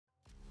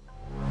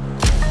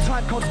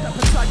record, step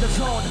inside the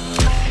zone.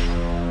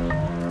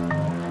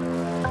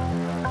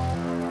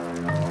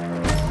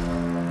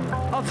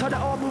 Outside the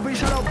all moving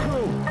shadow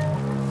crew.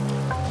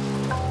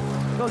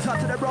 Goes out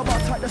to the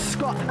robot, type the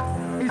Scott.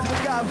 Easy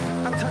with Gav,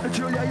 and type the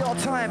Julia, your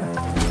time.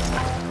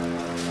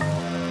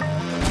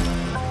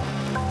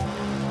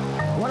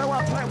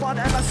 101.1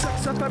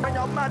 MS6 FM in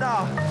your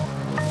manner.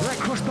 Right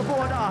across the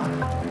border.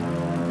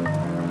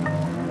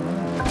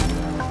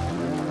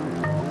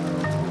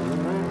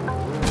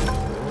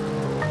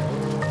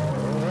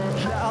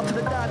 Shout out to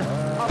the dad,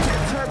 out to the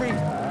Terry.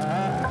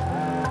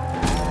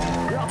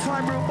 Your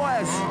time room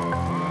boys.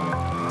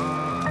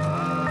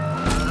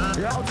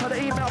 Yeah, out to the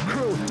email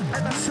crew,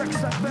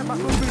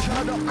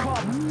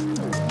 ms6fm@movieshow.com.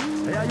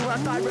 Yeah, you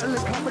want direct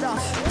link up with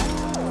us.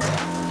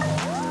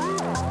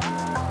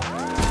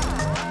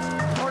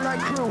 Online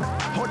crew,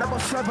 hold number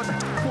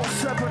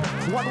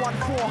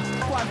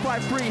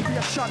 747-114-553 for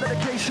your shot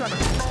dedication.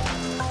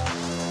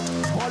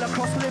 All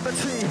across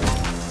Liberty.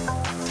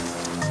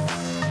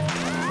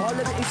 All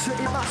Liberty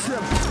City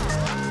massive.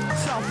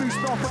 South, east,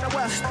 north and the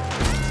west.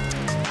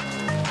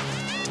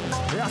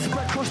 Yeah,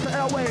 spread across the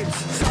airwaves.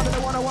 Sound of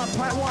the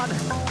 101.1.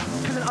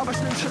 Killing other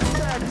stations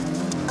dead.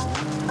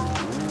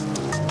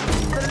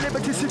 The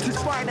Liberty City's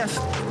finest.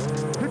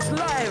 It's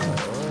live.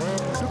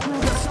 The crew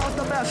that sounds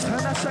the best.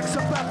 And that's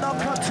XFM, no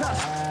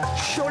contest.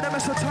 Show them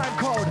it's a time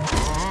code.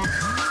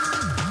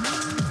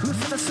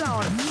 Listen to the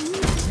sound.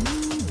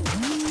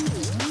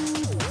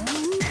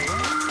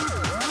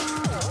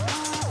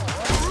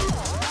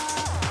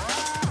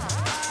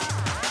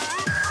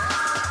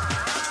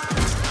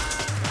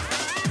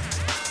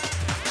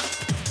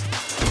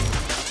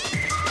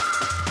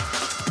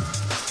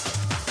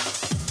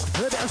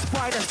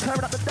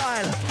 Turn up the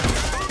dial.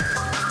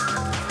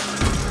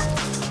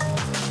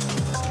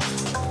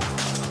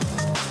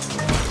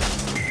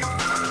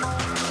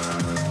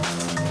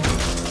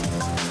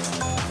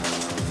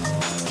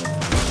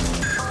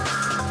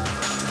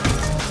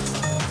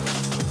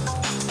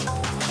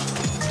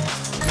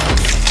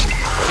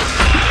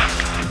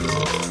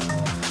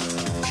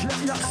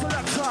 Chiliad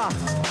selector.